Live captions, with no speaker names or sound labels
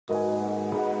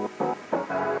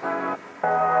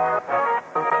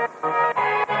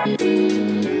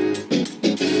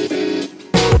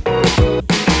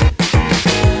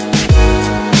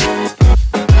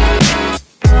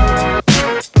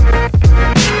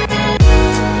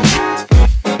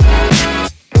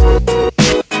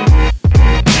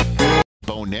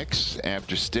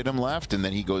After Stidham left, and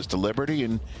then he goes to Liberty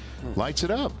and lights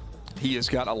it up. He has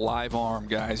got a live arm,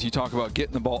 guys. You talk about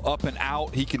getting the ball up and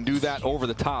out. He can do that over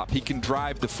the top. He can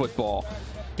drive the football.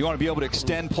 You want to be able to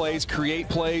extend plays, create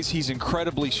plays. He's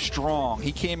incredibly strong.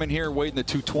 He came in here weighing the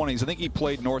 220s. I think he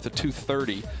played north of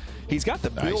 230. He's got the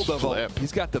build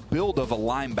of a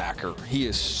linebacker. He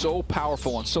is so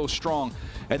powerful and so strong.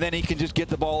 And then he can just get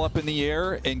the ball up in the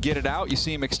air and get it out. You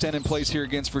see him extending plays here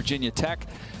against Virginia Tech.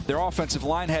 Their offensive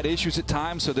line had issues at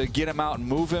times, so they get him out and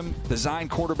move him. The Zion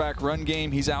quarterback run game,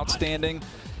 he's outstanding.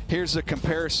 Here's a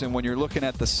comparison when you're looking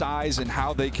at the size and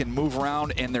how they can move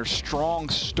around, and they're strong,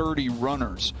 sturdy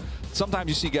runners. Sometimes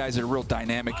you see guys that are real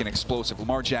dynamic and explosive.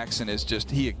 Lamar Jackson is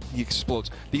just, he explodes.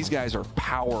 These guys are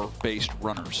power-based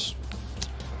runners.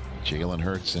 Jalen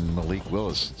Hurts and Malik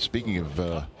Willis. Speaking of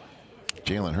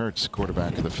Jalen Hurts,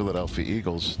 quarterback of the Philadelphia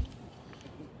Eagles.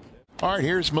 All right,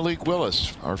 here's Malik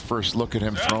Willis. Our first look at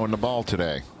him throwing the ball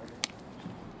today.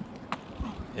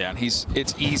 Yeah, and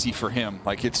it's easy for him.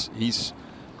 Like he's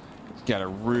got a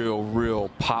real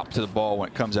pop to the ball when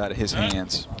it comes out of his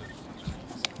hands.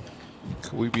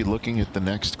 Could we be looking at the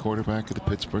next quarterback of the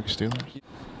Pittsburgh Steelers?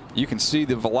 You can see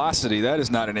the velocity. That is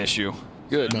not an issue.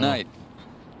 Good night.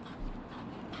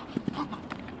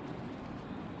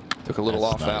 Took a little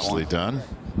off that one. Nicely done.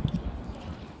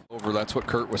 That's what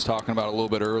Kurt was talking about a little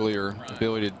bit earlier. The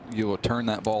ability to turn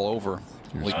that ball over.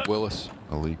 Malik Willis.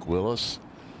 Malik Willis.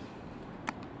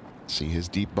 See his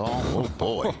deep ball. Oh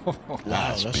boy,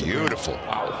 that's beautiful.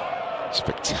 Wow,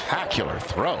 spectacular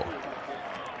throw.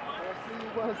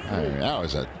 I mean, that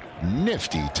was a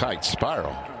nifty tight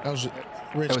spiral. That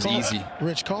was easy.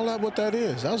 Rich, call that what that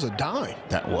is. That was a dime.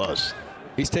 That was.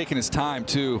 He's taking his time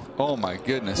too. Oh my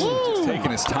goodness. Just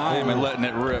taking his time and letting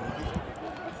it rip.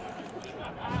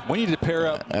 We need to pair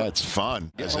up. That's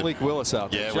fun. Get Malik Willis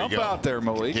out there. Yeah, Jump out there,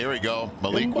 Malik. Here we go.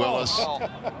 Malik Willis.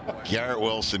 Garrett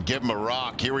Wilson. Give him a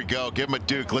rock. Here we go. Give him a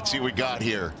Duke. Let's see what we got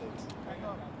here.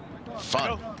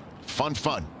 Fun.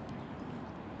 Fun.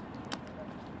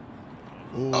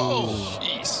 Ooh. Oh,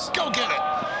 jeez. Go get it.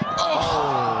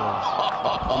 Oh.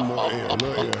 A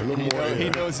little more air. He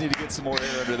knows he need to get some more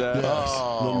air under that. Yes.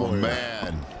 Oh,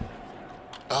 man.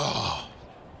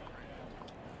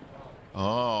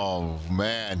 Oh,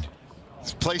 man.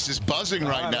 This place is buzzing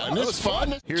right now. Isn't this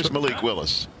fun? Here's Malik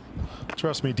Willis.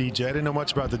 Trust me, DJ, I didn't know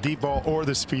much about the deep ball or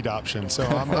the speed option, so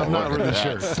I'm not really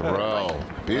sure. Throw.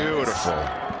 Beautiful.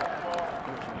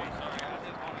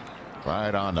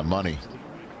 Right on the money.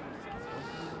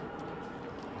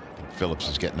 Phillips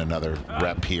is getting another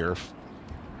rep here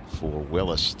for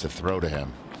Willis to throw to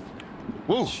him.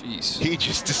 Woo! Jeez. He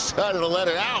just decided to let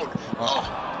it out.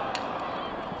 Oh.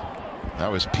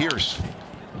 That was Pierce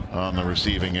on the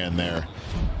receiving end there.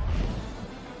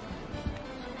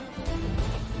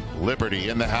 Liberty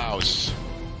in the house.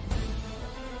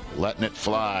 Letting it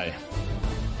fly.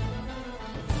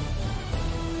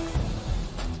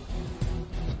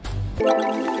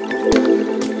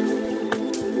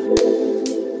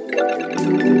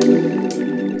 Thank you.